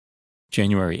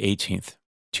January 18th,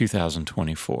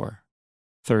 2024,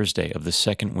 Thursday of the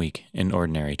second week in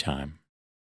Ordinary Time.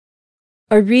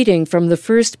 A reading from the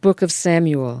first book of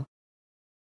Samuel.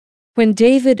 When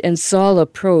David and Saul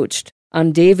approached,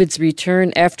 on David's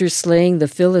return after slaying the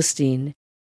Philistine,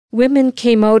 women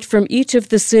came out from each of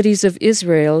the cities of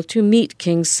Israel to meet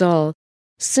King Saul,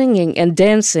 singing and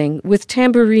dancing with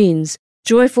tambourines,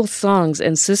 joyful songs,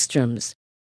 and sistrums.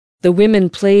 The women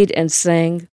played and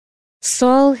sang,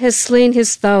 "Saul has slain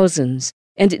his thousands,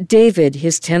 and David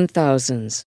his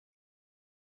 10,000s."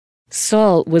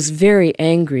 Saul was very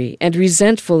angry and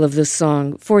resentful of the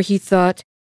song, for he thought,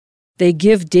 "They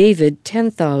give David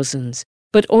 10,000s,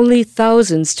 but only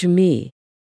thousands to me.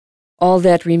 All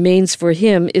that remains for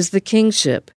him is the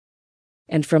kingship."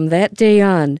 And from that day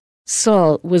on,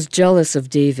 Saul was jealous of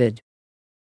David.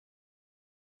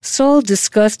 Saul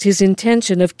discussed his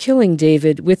intention of killing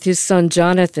David with his son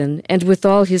Jonathan and with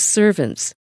all his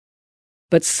servants.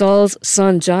 But Saul's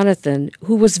son Jonathan,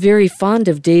 who was very fond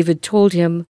of David, told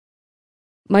him,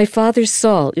 "My father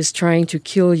Saul is trying to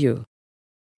kill you.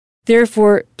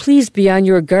 Therefore, please be on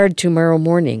your guard tomorrow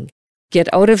morning.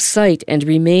 Get out of sight and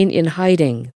remain in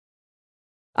hiding.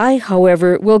 I,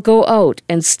 however, will go out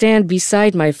and stand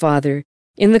beside my father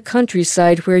in the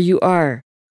countryside where you are,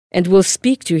 and will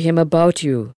speak to him about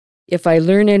you. If I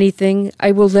learn anything,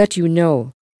 I will let you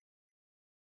know."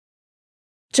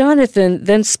 Jonathan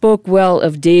then spoke well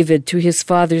of David to his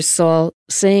father Saul,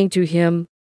 saying to him,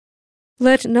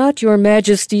 "Let not your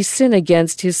majesty sin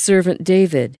against his servant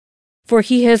David, for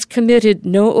he has committed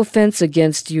no offense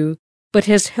against you, but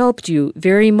has helped you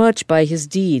very much by his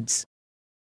deeds.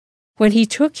 When he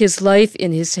took his life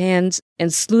in his hands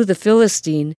and slew the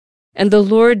Philistine, and the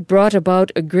Lord brought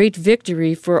about a great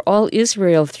victory for all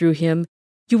Israel through him,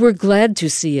 you were glad to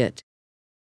see it.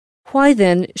 Why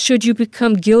then should you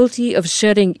become guilty of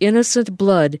shedding innocent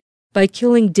blood by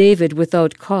killing David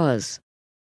without cause?"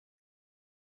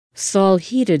 Saul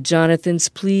heeded Jonathan's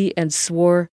plea and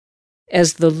swore,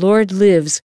 "As the Lord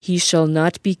lives, he shall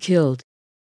not be killed."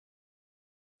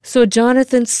 So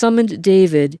Jonathan summoned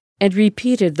David and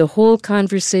repeated the whole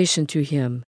conversation to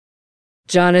him.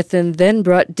 Jonathan then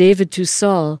brought David to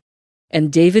Saul,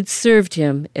 and David served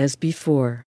him as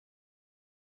before.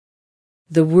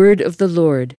 The word of the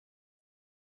Lord.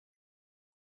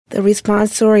 The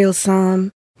responsorial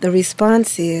psalm, the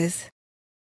response is,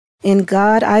 "In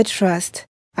God I trust,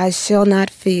 I shall not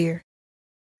fear."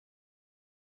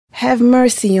 Have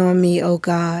mercy on me, O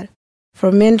God,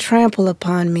 for men trample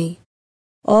upon me.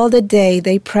 All the day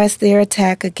they press their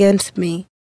attack against me.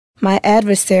 My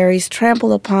adversaries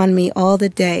trample upon me all the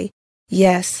day.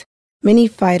 Yes, many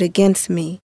fight against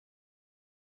me.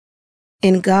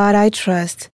 In God I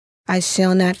trust, I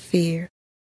shall not fear.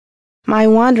 My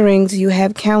wanderings you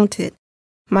have counted.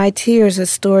 My tears are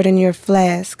stored in your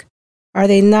flask. Are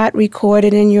they not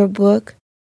recorded in your book?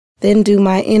 Then do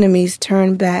my enemies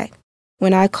turn back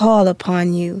when I call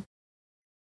upon you.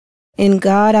 In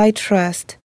God I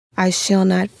trust, I shall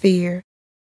not fear.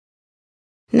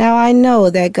 Now I know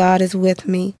that God is with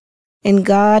me, in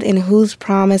God in whose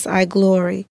promise I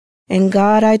glory. In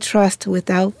God I trust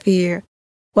without fear.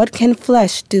 What can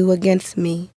flesh do against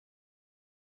me?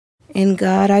 In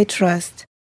God I trust,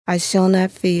 I shall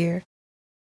not fear.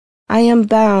 I am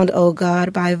bound, O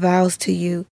God, by vows to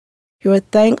you. Your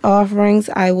thank offerings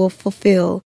I will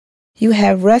fulfill. You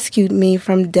have rescued me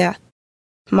from death,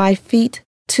 my feet,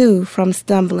 too, from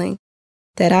stumbling,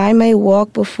 that I may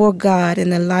walk before God in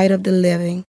the light of the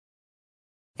living.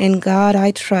 In God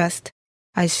I trust,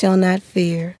 I shall not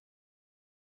fear.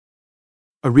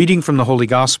 A reading from the Holy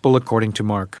Gospel according to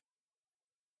Mark.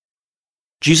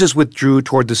 Jesus withdrew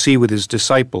toward the sea with his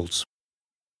disciples.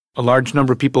 A large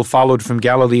number of people followed from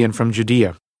Galilee and from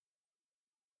Judea.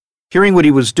 Hearing what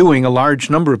he was doing, a large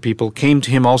number of people came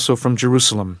to him also from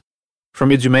Jerusalem,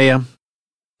 from Idumea,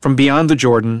 from beyond the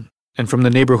Jordan, and from the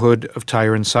neighborhood of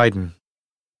Tyre and Sidon.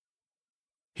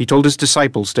 He told his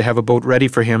disciples to have a boat ready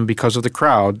for him because of the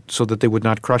crowd, so that they would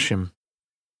not crush him.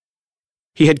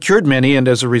 He had cured many, and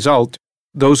as a result,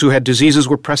 those who had diseases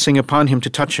were pressing upon him to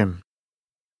touch him.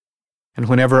 And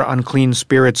whenever unclean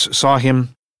spirits saw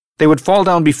him, they would fall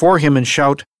down before him and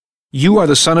shout, "You are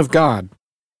the Son of God."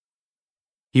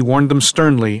 He warned them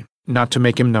sternly not to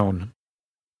make him known.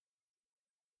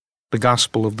 The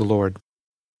Gospel of the Lord.